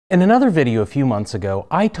In another video a few months ago,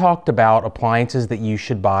 I talked about appliances that you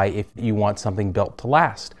should buy if you want something built to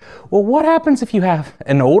last. Well, what happens if you have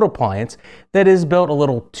an old appliance that is built a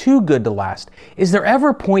little too good to last? Is there ever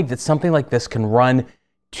a point that something like this can run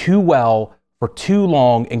too well for too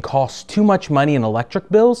long and cost too much money in electric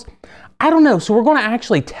bills? I don't know, so we're going to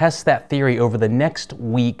actually test that theory over the next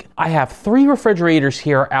week. I have 3 refrigerators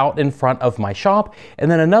here out in front of my shop,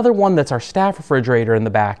 and then another one that's our staff refrigerator in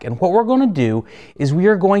the back. And what we're going to do is we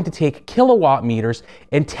are going to take kilowatt meters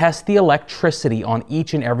and test the electricity on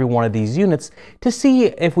each and every one of these units to see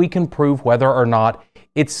if we can prove whether or not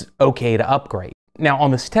it's okay to upgrade. Now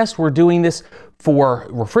on this test, we're doing this for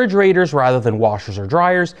refrigerators rather than washers or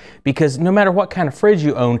dryers, because no matter what kind of fridge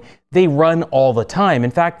you own, they run all the time. In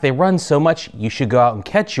fact, they run so much you should go out and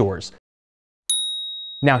catch yours.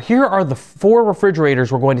 Now here are the 4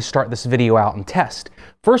 refrigerators we're going to start this video out and test.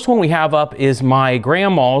 First one we have up is my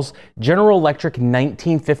grandma's General Electric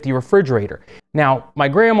 1950 refrigerator. Now, my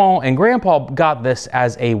grandma and grandpa got this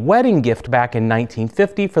as a wedding gift back in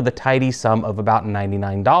 1950 for the tidy sum of about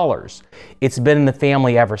 $99. It's been in the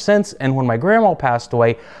family ever since, and when my grandma passed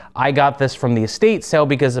away, I got this from the estate sale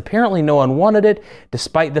because apparently no one wanted it,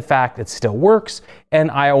 despite the fact it still works, and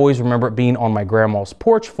I always remember it being on my grandma's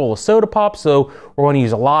porch full of soda pop, so we're going to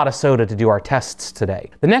use a lot of soda to do our tests today.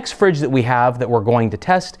 The next fridge that we have that we're going to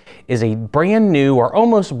test is a brand new, or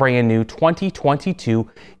almost brand new, 2022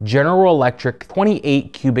 General Electric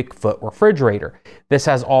 28 cubic foot refrigerator. This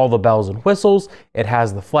has all the bells and whistles. It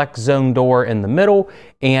has the flex zone door in the middle,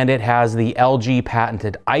 and it has the LG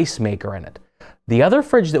patented ice maker in it. The other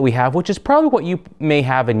fridge that we have, which is probably what you may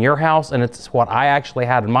have in your house, and it's what I actually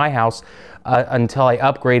had in my house until I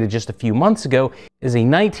upgraded just a few months ago, is a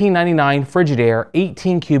 1999 Frigidaire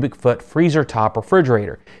 18 cubic foot freezer top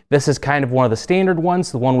refrigerator. This is kind of one of the standard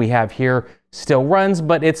ones. The one we have here still runs,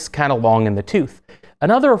 but it's kind of long in the tooth.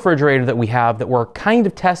 Another refrigerator that we have that we're kind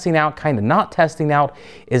of testing out, kind of not testing out,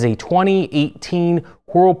 is a 2018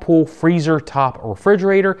 Whirlpool freezer top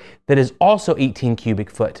refrigerator that is also 18 cubic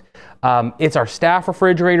foot. It's our staff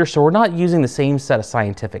refrigerator, so we're not using the same set of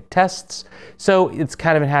scientific tests. So it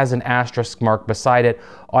has an asterisk mark beside it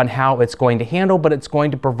on how it's going to handle, but it's going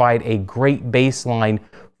to provide a great baseline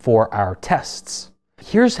for our tests.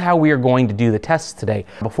 Here's how we are going to do the tests today.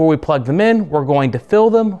 Before we plug them in, we're going to fill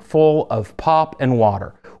them full of pop and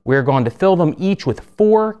water. We're going to fill them each with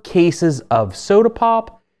 4 cases of soda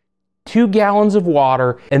pop, 2 gallons of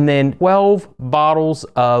water, and then 12 bottles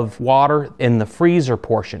of water in the freezer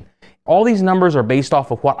portion. All these numbers are based off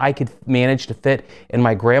of what I could manage to fit in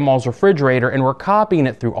my grandma's refrigerator, and we're copying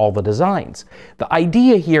it through all the designs. The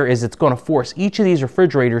idea here is it's going to force each of these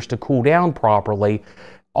refrigerators to cool down properly,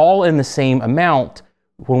 all in the same amount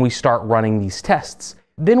when we start running these tests.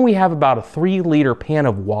 Then we have about a 3-liter pan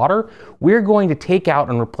of water we're going to take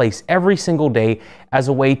out and replace every single day as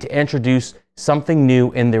a way to introduce something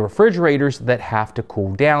new in the refrigerators that have to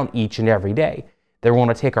cool down each and every day. Then we're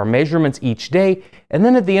going to take our measurements each day, and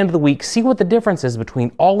then at the end of the week, see what the difference is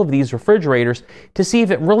between all of these refrigerators to see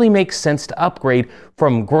if it really makes sense to upgrade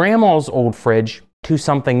from grandma's old fridge to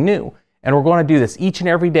something new. And we're going to do this each and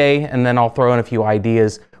every day, and then I'll throw in a few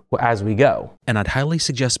ideas as we go. And I'd highly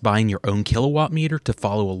suggest buying your own kilowatt meter to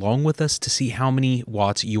follow along with us to see how many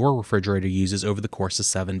watts your refrigerator uses over the course of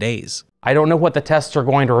 7 days. I don't know what the tests are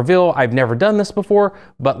going to reveal. I've never done this before,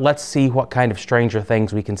 but let's see what kind of stranger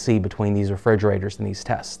things we can see between these refrigerators and these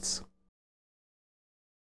tests.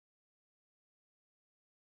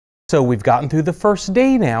 So we've gotten through the first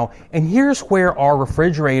day now, and here's where our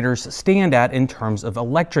refrigerators stand at in terms of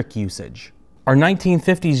electric usage. Our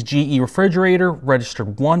 1950s GE refrigerator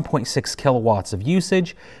registered 1.6 kilowatts of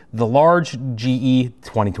usage. The large GE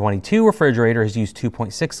 2022 refrigerator has used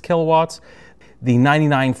 2.6 kilowatts. The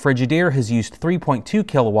 99 Frigidaire has used 3.2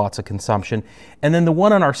 kilowatts of consumption. And then the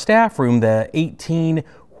one in our staff room, the 18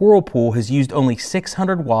 Whirlpool, has used only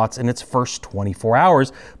 600 watts in its first 24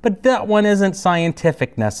 hours, but that one isn't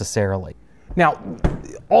scientific necessarily. Now,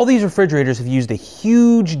 all these refrigerators have used a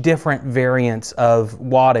huge different variance of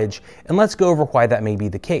wattage, and let's go over why that may be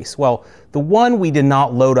the case. Well, the one we did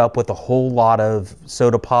not load up with a whole lot of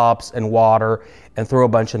soda pops and water and throw a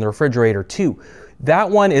bunch in the refrigerator too. That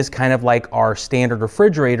one is kind of like our standard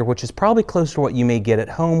refrigerator, which is probably close to what you may get at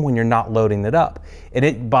home when you're not loading it up, and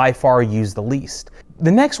it by far used the least.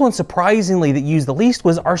 The next one, surprisingly, that used the least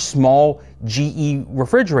was our small GE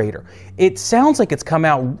refrigerator. It sounds like it's come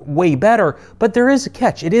out way better, but there is a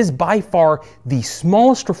catch. It is by far the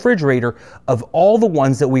smallest refrigerator of all the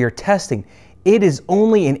ones that we are testing. It is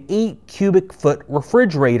only an 8 cubic foot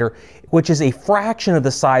refrigerator, which is a fraction of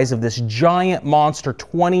the size of this giant monster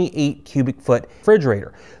 28 cubic foot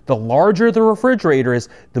refrigerator. The larger the refrigerator is,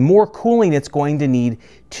 the more cooling it's going to need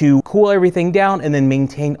to cool everything down and then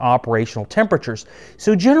maintain operational temperatures.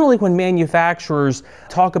 So generally when manufacturers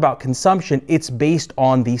talk about consumption, it's based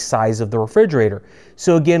on the size of the refrigerator.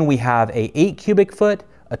 So again, we have a 8 cubic foot,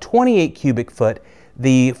 a 28 cubic foot,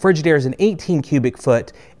 the Frigidaire is an 18 cubic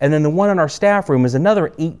foot, and then the one in our staff room is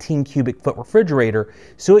another 18 cubic foot refrigerator,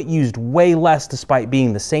 so it used way less despite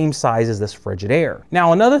being the same size as this Frigidaire.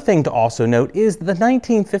 Now another thing to also note is the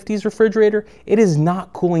 1950s refrigerator, it is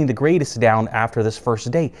not cooling the greatest down after this first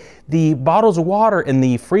day. The bottles of water in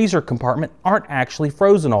the freezer compartment aren't actually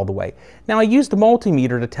frozen all the way. Now I used a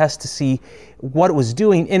multimeter to test to see what it was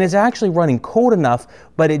doing, and it's actually running cold enough,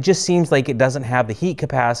 but it just seems like it doesn't have the heat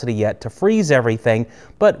capacity yet to freeze everything,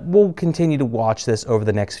 but we'll continue to watch this over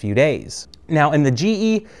the next few days. Now in the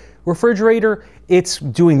GE refrigerator, it's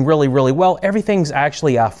doing really well. Everything's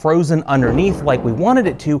actually frozen underneath like we wanted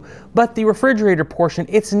it to, but the refrigerator portion,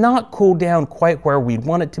 it's not cooled down quite where we'd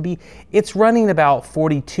want it to be. It's running about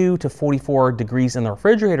 42 to 44 degrees in the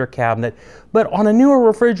refrigerator cabinet, but on a newer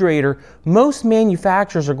refrigerator, most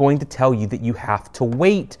manufacturers are going to tell you that you have to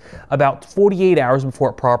wait about 48 hours before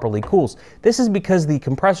it properly cools. This is because the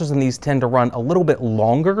compressors in these tend to run a little bit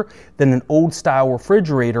longer than an old style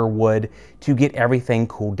refrigerator would to get everything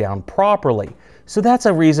cooled down properly. So that's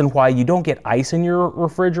a reason why you don't get ice in your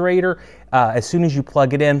refrigerator as soon as you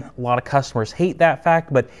plug it in. A lot of customers hate that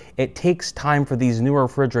fact, but it takes time for these newer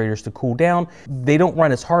refrigerators to cool down. They don't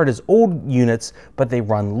run as hard as old units, but they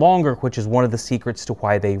run longer, which is one of the secrets to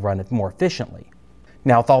why they run it more efficiently.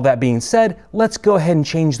 Now, with all that being said, let's go ahead and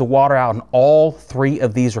change the water out in all 3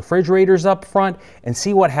 of these refrigerators up front and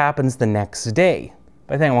see what happens the next day.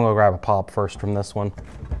 I think I'm gonna go grab a pop first from this one.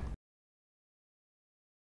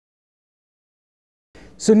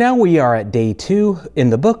 So now we are at day 2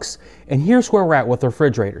 in the books, and here's where we're at with the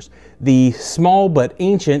refrigerators. The small but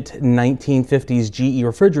ancient 1950s GE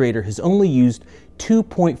refrigerator has only used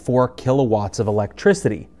 2.4 kilowatts of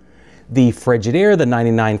electricity. The Frigidaire, the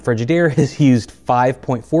 99 Frigidaire, has used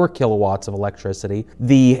 5.4 kilowatts of electricity.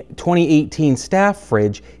 The 2018 staff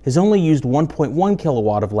fridge has only used 1.1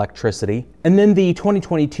 kilowatt of electricity. And then the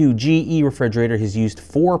 2022 GE refrigerator has used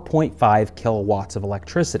 4.5 kilowatts of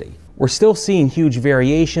electricity. We're still seeing huge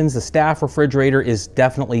variations. The staff refrigerator is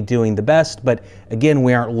definitely doing the best, but again,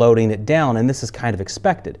 we aren't loading it down, and this is kind of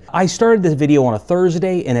expected. I started this video on a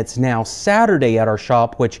Thursday, and it's now Saturday at our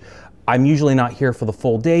shop, which I'm usually not here for the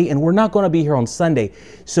full day, and we're not going to be here on Sunday.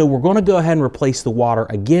 So we're going to go ahead and replace the water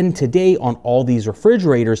again today on all these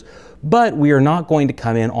refrigerators, but we are not going to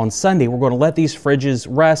come in on Sunday. We're going to let these fridges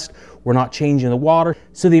rest. We're not changing the water,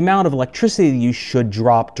 so the amount of electricity you should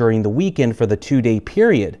drop during the weekend for the 2-day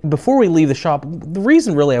period. Before we leave the shop, the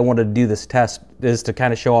reason really I wanted to do this test is to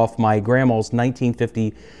kind of show off my grandma's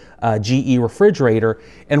 1950 GE refrigerator.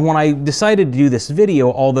 And when I decided to do this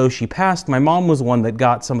video, although she passed, my mom was one that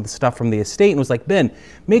got some of the stuff from the estate and was like, Ben,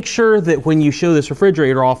 make sure that when you show this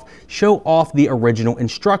refrigerator off, show off the original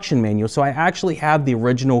instruction manual. So I actually have the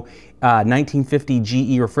original 1950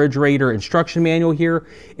 GE refrigerator instruction manual here.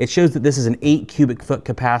 It shows that this is an 8 cubic foot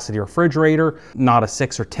capacity refrigerator, not a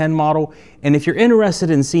 6 or 10 model. And if you're interested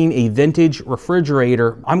in seeing a vintage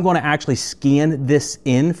refrigerator, I'm going to actually scan this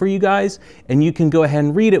in for you guys, and you can go ahead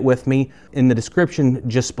and read it with me in the description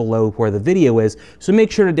just below where the video is. So make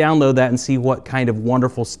sure to download that and see what kind of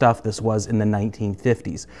wonderful stuff this was in the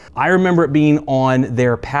 1950s. I remember it being on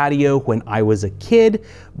their patio when I was a kid,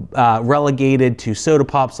 relegated to soda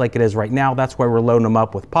pops like it is right now. That's why we're loading them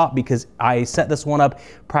up with pop, because I set this one up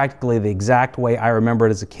practically the exact way I remember it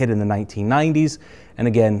as a kid in the 1990s. And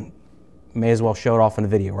again, may as well show it off in the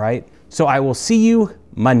video, right? So I will see you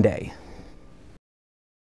Monday.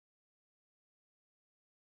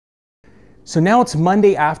 So now it's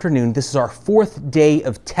Monday afternoon. This is our 4th day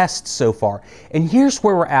of tests so far. And here's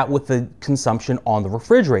where we're at with the consumption on the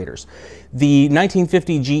refrigerators. The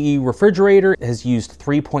 1950 GE refrigerator has used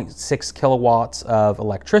 3.6 kilowatts of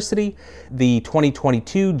electricity. The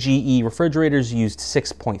 2022 GE refrigerators used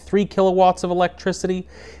 6.3 kilowatts of electricity.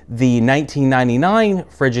 The 1999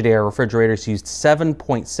 Frigidaire refrigerators used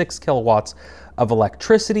 7.6 kilowatts of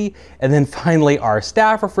electricity. And then finally, our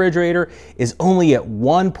staff refrigerator is only at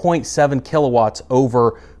 1.7 kilowatts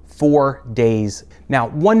over 4 days. Now,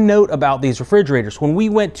 one note about these refrigerators: when we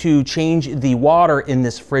went to change the water in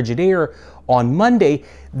this Frigidaire, on Monday,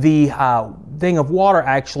 the thing of water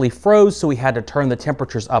actually froze, so we had to turn the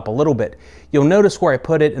temperatures up a little bit. You'll notice where I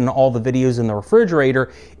put it in all the videos in the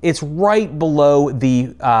refrigerator, it's right below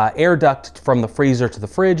the air duct from the freezer to the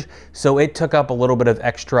fridge, so it took up a little bit of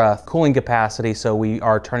extra cooling capacity, so we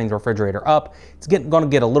are turning the refrigerator up. It's going to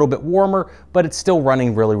get a little bit warmer, but it's still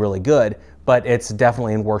running really, really good. But it's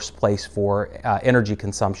definitely in worse place for energy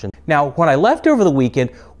consumption. Now, when I left over the weekend,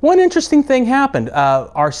 one interesting thing happened.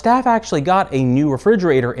 Our staff actually got a new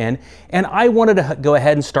refrigerator in, and I wanted to go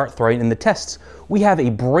ahead and start throwing in the tests. We have a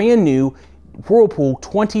brand new Whirlpool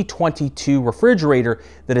 2022 refrigerator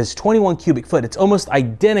that is 21 cubic foot. It's almost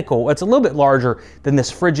identical. It's a little bit larger than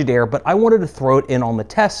this Frigidaire, but I wanted to throw it in on the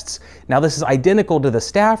tests. Now this is identical to the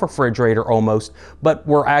staff refrigerator almost, but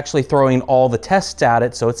we're actually throwing all the tests at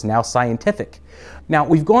it, so it's now scientific. Now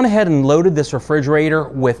we've gone ahead and loaded this refrigerator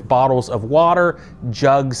with bottles of water,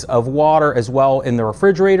 jugs of water as well in the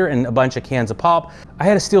refrigerator, and a bunch of cans of pop. I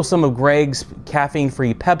had to steal some of Greg's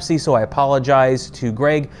caffeine-free Pepsi, so I apologize to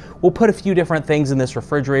Greg. We'll put a few different things in this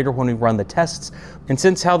refrigerator when we run the tests. And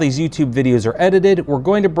since how these YouTube videos are edited, we're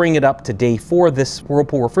going to bring it up to day 4, this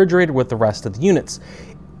Whirlpool refrigerator with the rest of the units.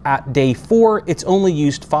 At day 4, it's only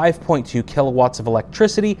used 5.2 kilowatts of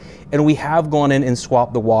electricity, and we have gone in and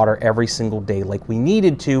swapped the water every single day like we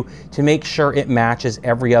needed to make sure it matches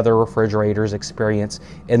every other refrigerator's experience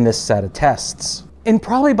in this set of tests. And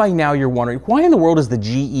probably by now you're wondering, why in the world is the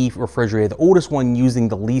GE refrigerator, the oldest one, using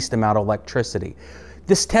the least amount of electricity?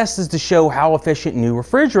 This test is to show how efficient new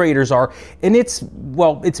refrigerators are, and it's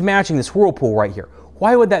matching this Whirlpool right here.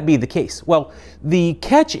 Why would that be the case? Well, the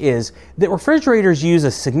catch is that refrigerators use a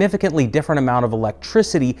significantly different amount of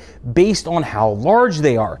electricity based on how large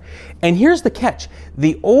they are. And here's the catch.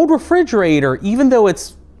 The old refrigerator, even though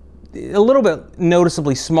it's a little bit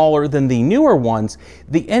noticeably smaller than the newer ones,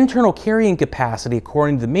 the internal carrying capacity,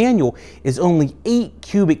 according to the manual, is only 8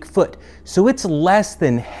 cubic foot. So it's less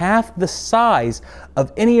than half the size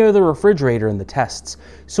of any other refrigerator in the tests.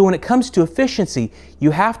 So when it comes to efficiency, you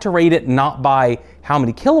have to rate it not by how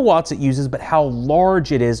many kilowatts it uses, but how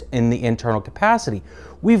large it is in the internal capacity.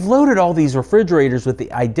 We've loaded all these refrigerators with the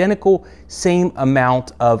identical same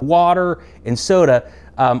amount of water and soda,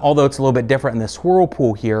 although it's a little bit different in this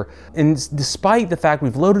Whirlpool here. And despite the fact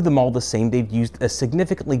we've loaded them all the same, they've used a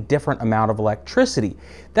significantly different amount of electricity.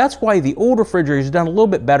 That's why the old refrigerator has done a little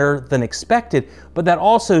bit better than expected, but that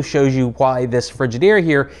also shows you why this Frigidaire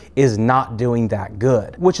here is not doing that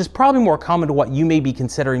good, which is probably more common to what you may be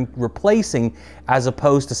considering replacing as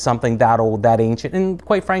opposed to something that old, that ancient, and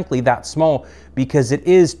quite frankly, that small, because it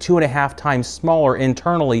is 2.5 times smaller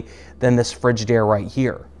internally than this Frigidaire right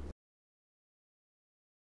here.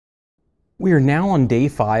 We are now on day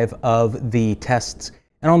 5 of the tests,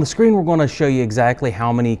 and on the screen we're going to show you exactly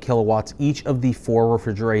how many kilowatts each of the 4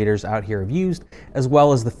 refrigerators out here have used, as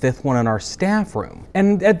well as the 5th one in our staff room.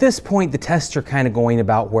 And at this point the tests are kind of going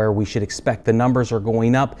about where we should expect. The numbers are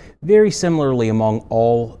going up very similarly among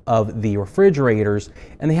all of the refrigerators,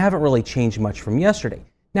 and they haven't really changed much from yesterday.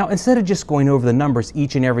 Now, instead of just going over the numbers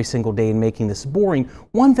each and every single day and making this boring,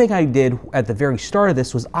 one thing I did at the very start of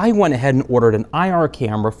this was I went ahead and ordered an IR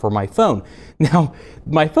camera for my phone. Now,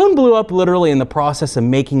 my phone blew up literally in the process of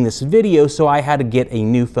making this video, so I had to get a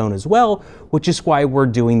new phone as well, which is why we're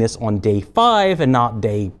doing this on day 5 and not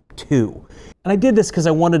day 2. And I did this because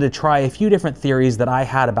I wanted to try a few different theories that I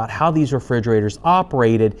had about how these refrigerators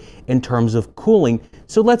operated in terms of cooling.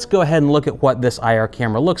 So let's go ahead and look at what this IR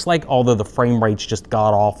camera looks like, although the frame rate's just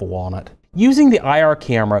god awful on it. Using the IR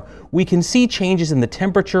camera, we can see changes in the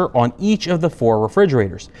temperature on each of the 4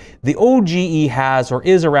 refrigerators. The old GE has or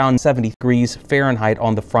is around 70 degrees Fahrenheit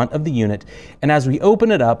on the front of the unit, and as we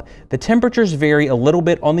open it up, the temperatures vary a little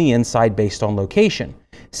bit on the inside based on location.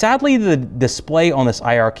 Sadly, the display on this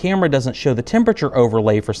IR camera doesn't show the temperature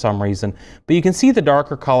overlay for some reason, but you can see the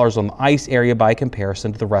darker colors on the ice area by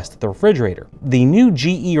comparison to the rest of the refrigerator. The new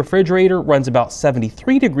GE refrigerator runs about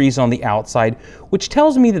 73 degrees on the outside, which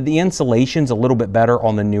tells me that the insulation's a little bit better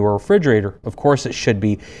on the newer refrigerator. Of course it should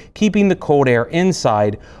be, keeping the cold air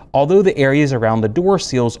inside, although the areas around the door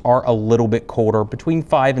seals are a little bit colder, between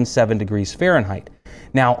 5 and 7 degrees Fahrenheit.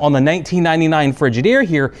 Now, on the 1999 Frigidaire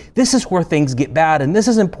here, this is where things get bad, and this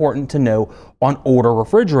is important to know on older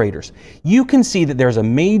refrigerators. You can see that there's a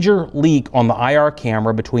major leak on the IR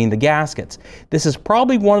camera between the gaskets. This is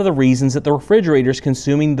probably one of the reasons that the refrigerator is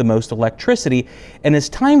consuming the most electricity, and as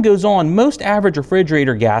time goes on, most average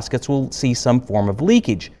refrigerator gaskets will see some form of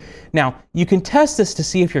leakage. Now, you can test this to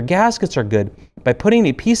see if your gaskets are good by putting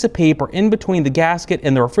a piece of paper in between the gasket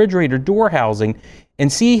and the refrigerator door housing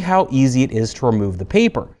and see how easy it is to remove the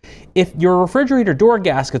paper. If your refrigerator door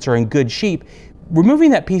gaskets are in good shape,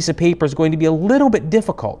 removing that piece of paper is going to be a little bit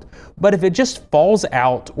difficult. But if it just falls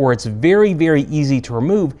out or it's very, very easy to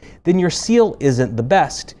remove, then your seal isn't the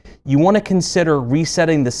best. You want to consider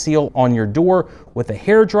resetting the seal on your door with a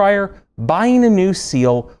hairdryer, buying a new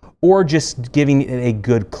seal, or just giving it a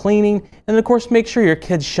good cleaning. And of course, make sure your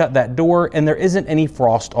kids shut that door and there isn't any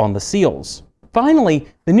frost on the seals. Finally,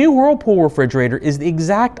 the new Whirlpool refrigerator is the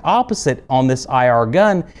exact opposite on this IR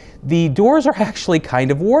gun. The doors are actually kind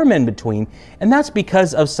of warm in between, and that's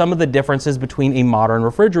because of some of the differences between a modern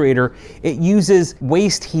refrigerator. It uses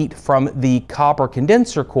waste heat from the copper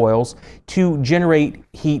condenser coils to generate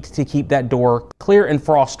heat to keep that door clear and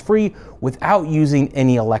frost-free without using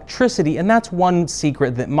any electricity, and that's one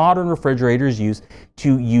secret that modern refrigerators use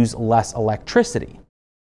to use less electricity.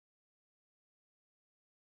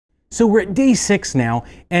 So we're at day 6 now,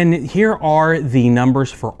 and here are the numbers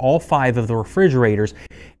for all 5 of the refrigerators.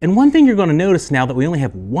 And one thing you're going to notice now that we only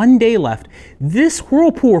have 1 day left, this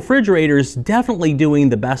Whirlpool refrigerator is definitely doing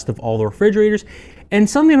the best of all the refrigerators. And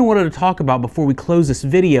something I wanted to talk about before we close this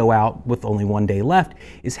video out with only 1 day left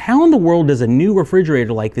is how in the world does a new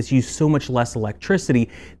refrigerator like this use so much less electricity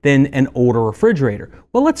than an older refrigerator?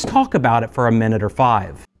 Well, let's talk about it for a minute or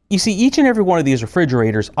 5. You see, each and every one of these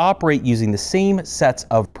refrigerators operate using the same sets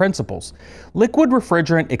of principles. Liquid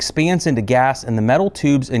refrigerant expands into gas in the metal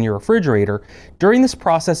tubes in your refrigerator. During this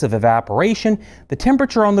process of evaporation, the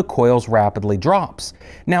temperature on the coils rapidly drops.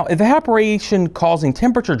 Now, evaporation causing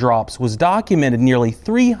temperature drops was documented nearly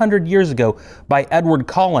 300 years ago by William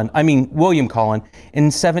Cullen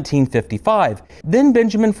in 1755, then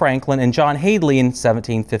Benjamin Franklin and John Hadley in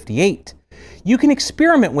 1758. You can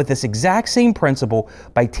experiment with this exact same principle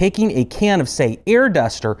by taking a can of, say, air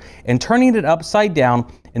duster and turning it upside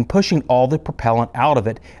down and pushing all the propellant out of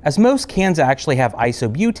it, as most cans actually have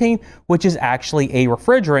isobutane, which is actually a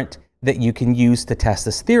refrigerant that you can use to test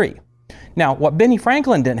this theory. Now, what Benny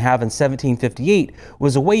Franklin didn't have in 1758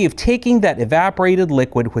 was a way of taking that evaporated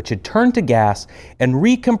liquid, which had turned to gas, and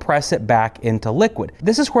recompress it back into liquid.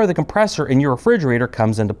 This is where the compressor in your refrigerator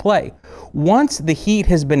comes into play. Once the heat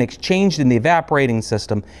has been exchanged in the evaporating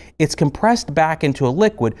system, it's compressed back into a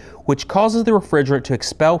liquid, which causes the refrigerant to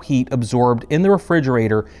expel heat absorbed in the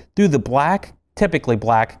refrigerator through the typically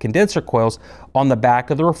black condenser coils on the back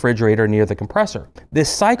of the refrigerator near the compressor. This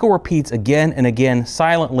cycle repeats again and again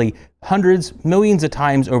silently, hundreds, millions of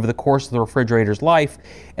times over the course of the refrigerator's life,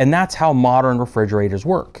 and that's how modern refrigerators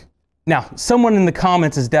work. Now, someone in the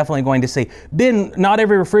comments is definitely going to say, Ben, not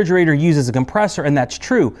every refrigerator uses a compressor, and that's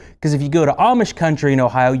true, because if you go to Amish country in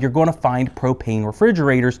Ohio, you're going to find propane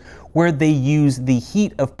refrigerators where they use the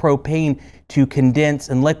heat of propane to condense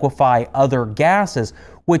and liquefy other gases,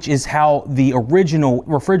 which is how the original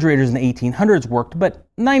refrigerators in the 1800s worked. But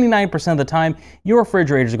 99% of the time, your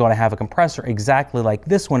refrigerators are going to have a compressor exactly like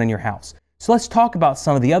this one in your house. So let's talk about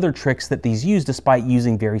some of the other tricks that these use despite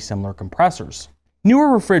using very similar compressors.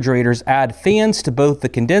 Newer refrigerators add fans to both the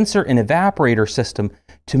condenser and evaporator system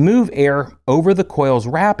to move air over the coils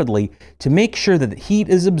rapidly to make sure that the heat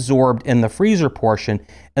is absorbed in the freezer portion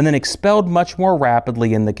and then expelled much more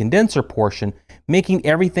rapidly in the condenser portion, making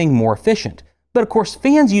everything more efficient. But of course,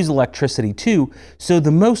 fans use electricity too, so the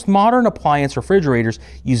most modern appliance refrigerators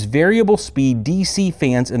use variable speed DC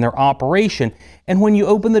fans in their operation, and when you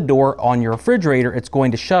open the door on your refrigerator, it's going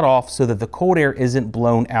to shut off so that the cold air isn't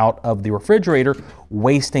blown out of the refrigerator,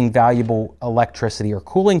 wasting valuable electricity or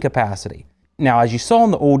cooling capacity. Now, as you saw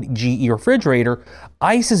in the old GE refrigerator,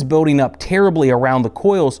 ice is building up terribly around the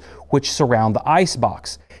coils which surround the ice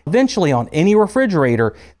box. Eventually, on any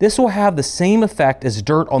refrigerator, this will have the same effect as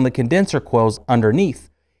dirt on the condenser coils underneath.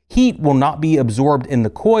 Heat will not be absorbed in the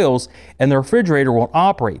coils and the refrigerator won't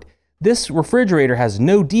operate. This refrigerator has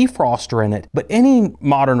no defroster in it, but any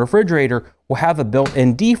modern refrigerator will have a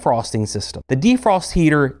built-in defrosting system. The defrost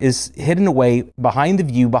heater is hidden away behind the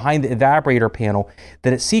evaporator panel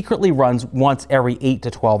that it secretly runs once every 8 to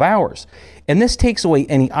 12 hours. And this takes away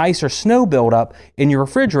any ice or snow buildup in your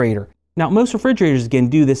refrigerator. Now, most refrigerators, again,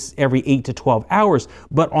 do this every 8 to 12 hours,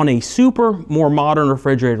 but on a more modern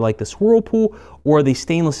refrigerator like this Whirlpool or the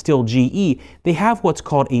stainless steel GE, they have what's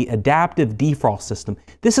called an adaptive defrost system.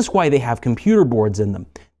 This is why they have computer boards in them.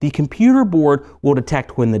 The computer board will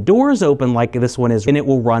detect when the door is open, like this one is, and it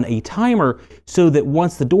will run a timer so that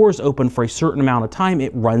once the door is open for a certain amount of time,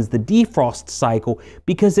 it runs the defrost cycle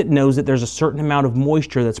because it knows that there's a certain amount of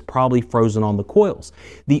moisture that's probably frozen on the coils.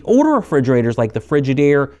 The older refrigerators, like the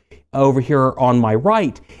Frigidaire, over here on my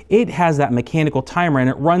right, it has that mechanical timer and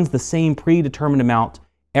it runs the same predetermined amount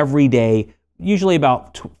every day, usually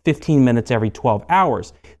about 15 minutes every 12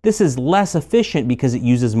 hours. This is less efficient because it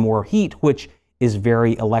uses more heat, which is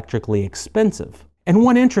very electrically expensive. And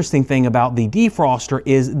one interesting thing about the defroster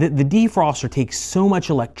is that the defroster takes so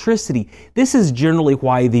much electricity. This is generally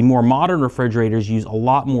why the more modern refrigerators use a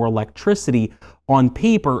lot more electricity on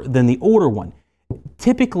paper than the older one.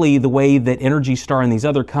 Typically, the way that Energy Star and these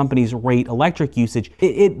other companies rate electric usage,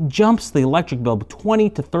 it jumps the electric bill 20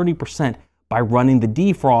 to 30% by running the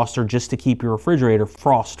defroster just to keep your refrigerator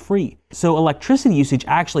frost-free. So electricity usage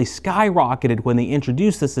actually skyrocketed when they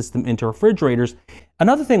introduced the system into refrigerators.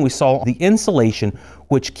 Another thing we saw, the insulation,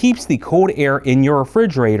 which keeps the cold air in your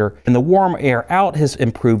refrigerator and the warm air out, has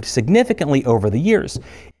improved significantly over the years.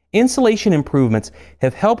 Insulation improvements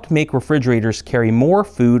have helped make refrigerators carry more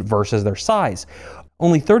food versus their size.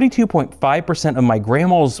 Only 32.5% of my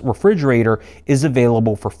grandma's refrigerator is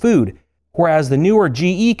available for food, whereas the newer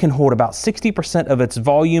GE can hold about 60% of its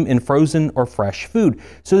volume in frozen or fresh food.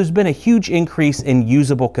 So there's been a huge increase in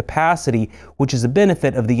usable capacity, which is a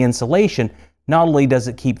benefit of the insulation. Not only does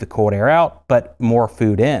it keep the cold air out, but more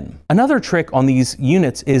food in. Another trick on these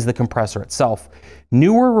units is the compressor itself.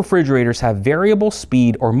 Newer refrigerators have variable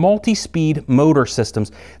speed or multi-speed motor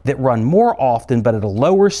systems that run more often but at a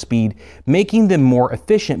lower speed, making them more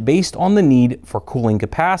efficient based on the need for cooling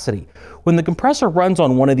capacity. When the compressor runs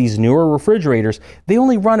on one of these newer refrigerators, they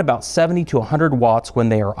only run about 70 to 100 watts when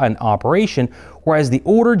they are in operation, whereas the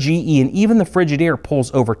older GE and even the Frigidaire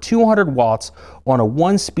pulls over 200 watts on a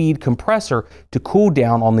one-speed compressor to cool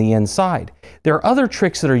down on the inside. There are other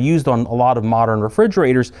tricks that are used on a lot of modern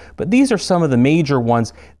refrigerators, but these are some of the major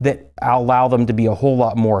ones that allow them to be a whole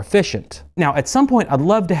lot more efficient. Now, at some point, I'd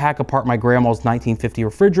love to hack apart my grandma's 1950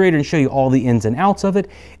 refrigerator and show you all the ins and outs of it.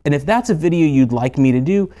 And if that's a video you'd like me to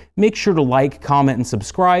do, make sure to like, comment, and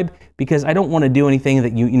subscribe, because I don't want to do anything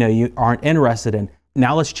that you aren't interested in.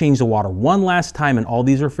 Now let's change the water one last time in all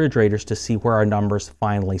these refrigerators to see where our numbers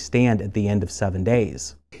finally stand at the end of 7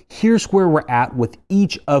 days. Here's where we're at with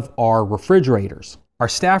each of our refrigerators. Our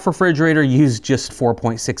staff refrigerator used just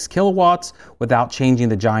 4.6 kilowatts without changing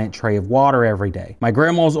the giant tray of water every day. My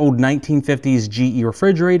grandma's old 1950s GE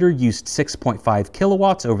refrigerator used 6.5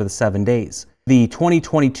 kilowatts over the 7 days. The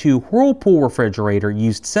 2022 Whirlpool refrigerator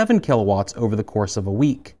used 7 kilowatts over the course of a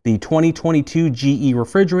week. The 2022 GE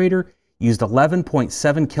refrigerator used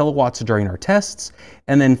 11.7 kilowatts during our tests.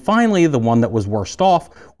 And then finally, the one that was worst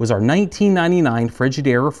off was our 1999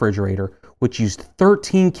 Frigidaire refrigerator, which used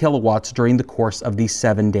 13 kilowatts during the course of the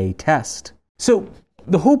 7-day test. So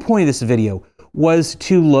the whole point of this video was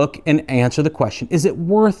to look and answer the question, is it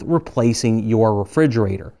worth replacing your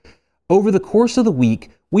refrigerator? Over the course of the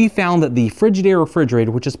week, we found that the Frigidaire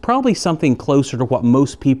refrigerator, which is probably something closer to what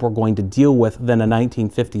most people are going to deal with than a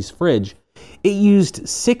 1950s fridge, it used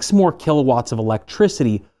 6 more kilowatts of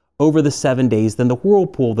electricity over the 7 days than the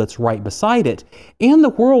Whirlpool that's right beside it. And the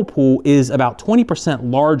Whirlpool is about 20%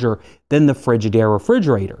 larger than the Frigidaire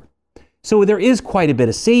refrigerator. So there is quite a bit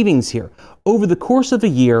of savings here. Over the course of a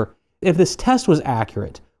year, if this test was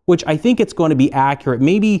accurate, which I think it's going to be accurate,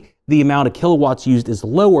 maybe the amount of kilowatts used is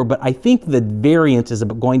lower, but I think the variance is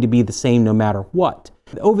going to be the same no matter what.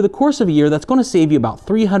 Over the course of a year, that's going to save you about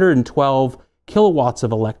 312 kilowatts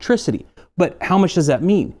of electricity. But how much does that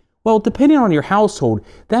mean? Well, depending on your household,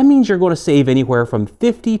 that means you're going to save anywhere from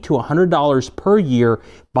 $50 to $100 per year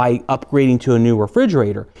by upgrading to a new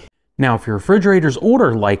refrigerator. Now, if your refrigerator's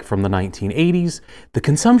older, like from the 1980s, the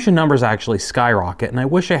consumption numbers actually skyrocket, and I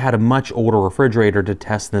wish I had a much older refrigerator to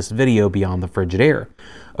test this video beyond the Frigidaire.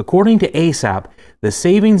 According to ASAP, the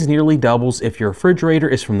savings nearly doubles if your refrigerator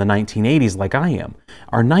is from the 1980s like I am.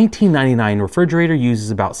 Our 1999 refrigerator uses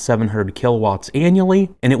about 700 kilowatts annually,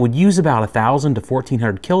 and it would use about 1,000 to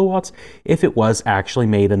 1,400 kilowatts if it was actually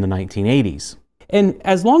made in the 1980s. And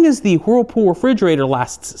as long as the Whirlpool refrigerator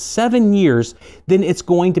lasts 7 years, then it's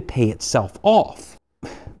going to pay itself off.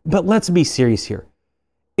 But let's be serious here.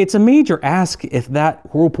 It's a major ask if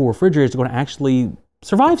that Whirlpool refrigerator is going to actually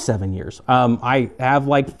survive 7 years. I have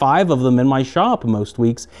like 5 of them in my shop most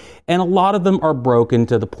weeks, and a lot of them are broken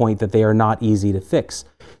to the point that they are not easy to fix.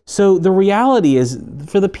 So the reality is,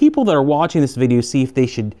 for the people that are watching this video, see if they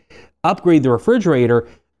should upgrade the refrigerator,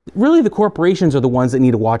 really the corporations are the ones that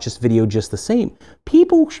need to watch this video just the same.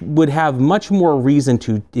 People would have much more reason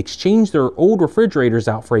to exchange their old refrigerators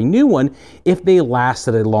out for a new one if they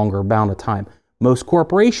lasted a longer amount of time. Most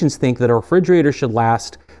corporations think that a refrigerator should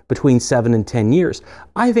last between 7 and 10 years.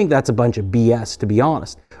 I think that's a bunch of BS, to be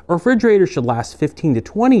honest. A refrigerator should last 15 to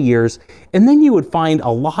 20 years, and then you would find a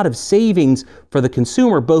lot of savings for the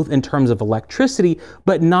consumer, both in terms of electricity,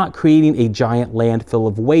 but not creating a giant landfill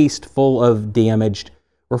of waste full of damaged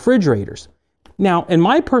refrigerators. Now, in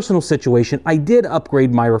my personal situation, I did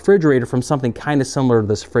upgrade my refrigerator from something kind of similar to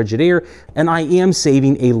this Frigidaire, and I am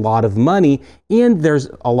saving a lot of money, and there's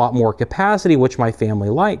a lot more capacity, which my family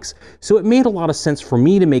likes. So it made a lot of sense for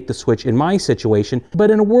me to make the switch in my situation, but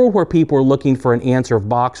in a world where people are looking for an answer of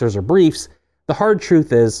boxers or briefs, the hard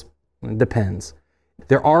truth is, it depends.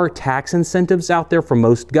 There are tax incentives out there for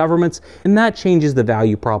most governments, and that changes the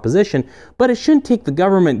value proposition, but it shouldn't take the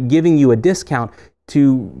government giving you a discount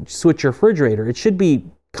to switch your refrigerator. It should be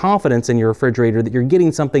confidence in your refrigerator that you're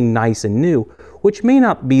getting something nice and new, which may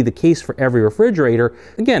not be the case for every refrigerator.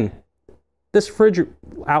 Again, this fridge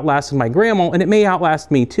outlasted my grandma, and it may outlast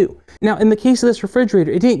me too. Now, in the case of this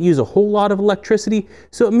refrigerator, it didn't use a whole lot of electricity,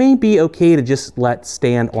 so it may be okay to just let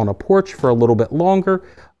stand on a porch for a little bit longer,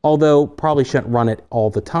 although probably shouldn't run it all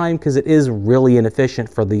the time because it is really inefficient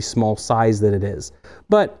for the small size that it is.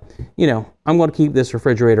 But, you know, I'm going to keep this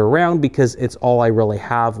refrigerator around because it's all I really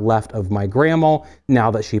have left of my grandma now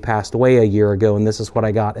that she passed away a year ago, and this is what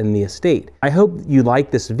I got in the estate. I hope you like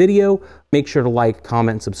this video. Make sure to like,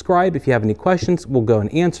 comment, and subscribe. If you have any questions, we'll go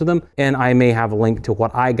and answer them, and I may have a link to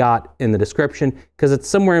what I got in the description because it's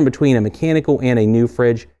somewhere in between a mechanical and a new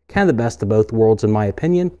fridge, kind of the best of both worlds in my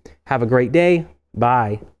opinion. Have a great day.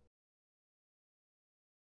 Bye.